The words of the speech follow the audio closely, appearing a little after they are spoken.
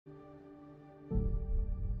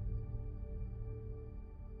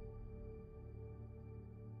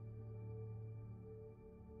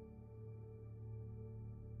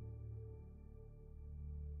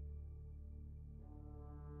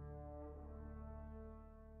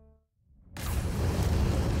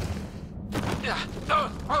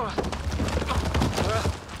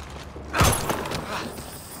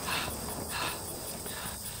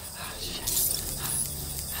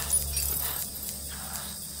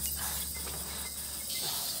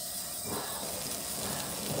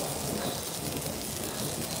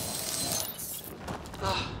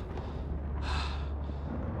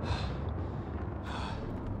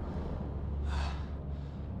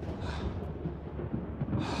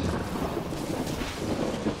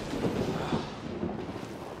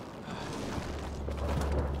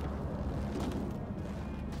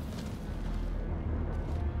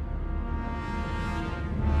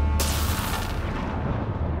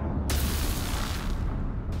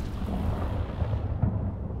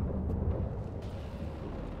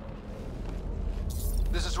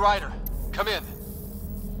This is Ryder. Come in.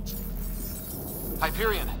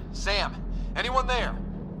 Hyperion, Sam, anyone there?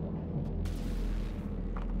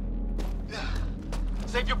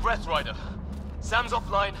 Save your breath, Ryder. Sam's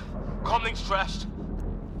offline, comlink's trashed.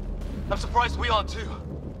 I'm surprised we aren't too.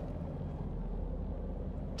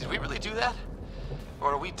 Did we really do that?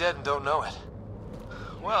 Or are we dead and don't know it?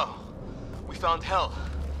 Well, we found hell.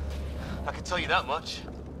 I can tell you that much.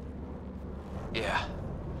 Yeah.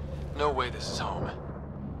 No way this is home.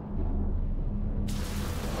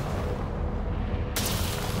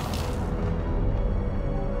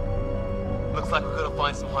 Looks like we're gonna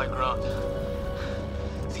find some high ground.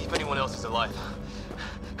 See if anyone else is alive.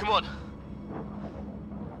 Come on.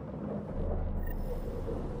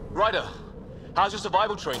 Ryder, how's your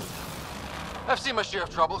survival training? I've seen my share of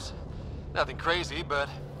troubles. Nothing crazy, but...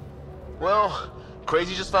 Well,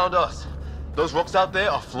 crazy just found us. Those rocks out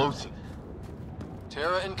there are floating.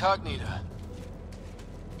 Terra Incognita.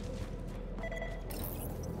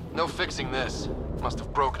 No fixing this. Must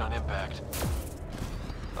have broken on impact.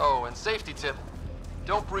 Oh, and safety tip.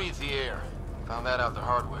 Don't breathe the air. Found that out the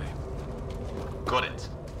hard way. Got it.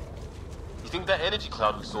 You think that energy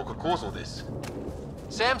cloud we saw could cause all this?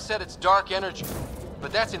 Sam said it's dark energy,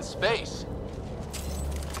 but that's in space.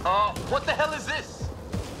 What the hell is this?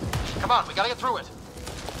 Come on, we gotta get through it.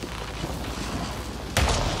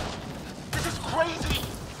 This is crazy!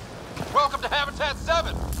 Welcome to Habitat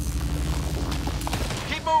 7!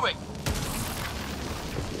 Keep moving!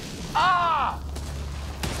 Ah!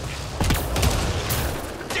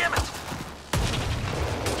 Damn it!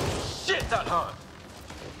 Shit, that hurt!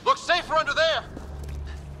 Looks safer under there!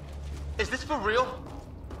 Is this for real?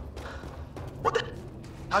 What the?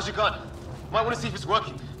 How's your gun? Might want to see if it's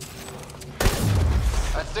working.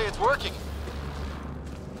 I'd say it's working.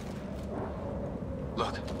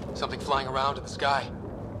 Look, something flying around in the sky.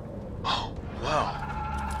 Oh, wow.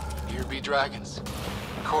 Here be dragons.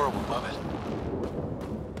 Coral above it.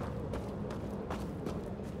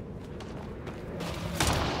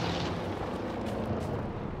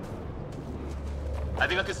 I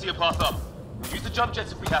think I can see a path up. Use the jump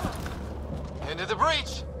jets if we have to. Into the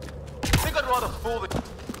breach! I think I'd rather fool the...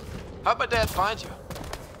 How'd my dad find you?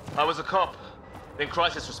 I was a cop, then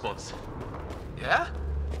crisis response. Yeah?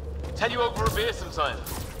 Tell you over a beer sometime.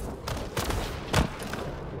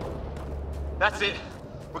 That's it.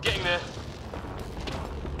 We're getting there.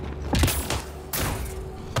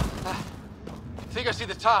 I think I see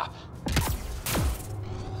the top.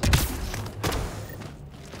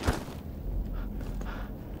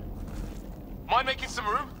 Mind making some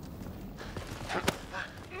room?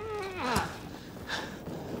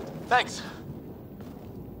 Thanks.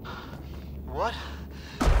 What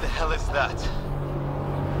the hell is that?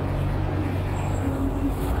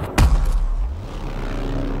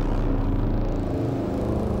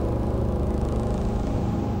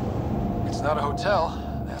 It's not a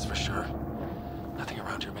hotel, that's for sure. Nothing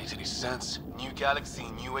around here makes any sense. New galaxy,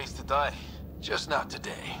 new ways to die. Just not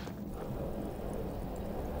today.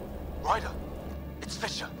 Ryder, it's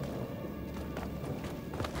Fisher.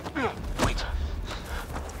 Wait.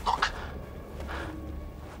 Look.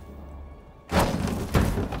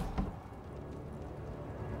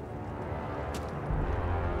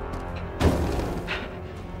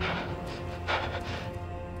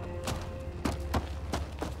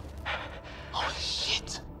 Holy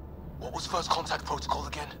shit! What was first contact protocol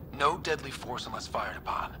again? No deadly force unless fired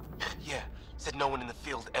upon. Yeah, said no one in the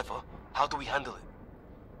field ever. How do we handle it?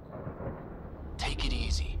 Take it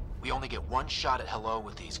easy. We only get one shot at hello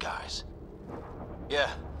with these guys.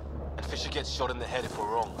 Yeah, and Fisher gets shot in the head if we're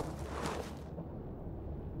wrong.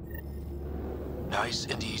 Nice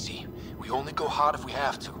and easy. We only go hot if we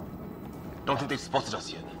have to. Don't think they've spotted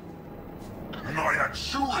us yet. Not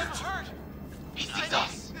shoot it! He sees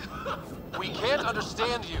us. We can't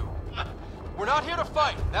understand you. We're not here to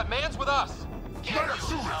fight. That man's with us. Not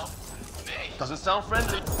shoot it! Doesn't sound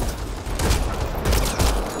friendly.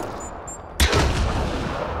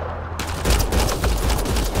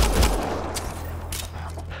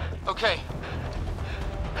 Okay.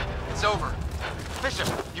 It's over. Bishop,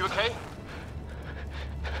 you okay?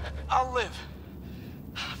 I'll live.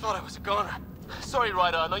 I thought I was a goner. Sorry,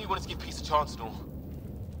 Ryder. I know you wanted to give peace a chance and all.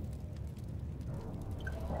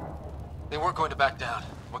 They weren't going to back down.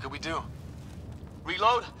 What could we do?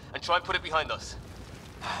 Reload and try and put it behind us.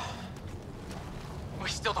 We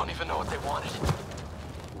still don't even know what they wanted.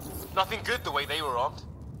 Nothing good the way they were armed.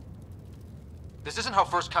 This isn't how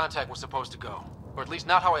first contact was supposed to go. Or at least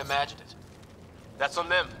not how I imagined it. That's on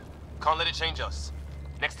them. Can't let it change us.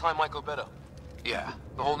 Next time might go better. Yeah,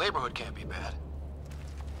 the whole neighborhood can't be bad.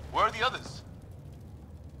 Where are the others?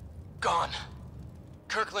 Gone.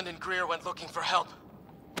 Kirkland and Greer went looking for help.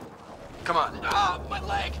 Come on. Ah, my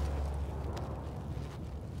leg!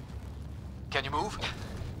 Can you move?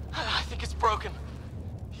 I think it's broken.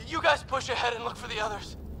 You guys push ahead and look for the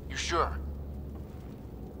others. You sure?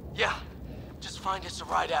 Yeah. Just find us a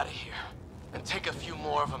ride out of here. And take a few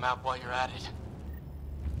more of them out while you're at it.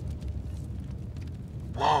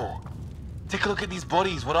 Whoa. Take a look at these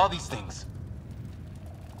bodies. What are these things?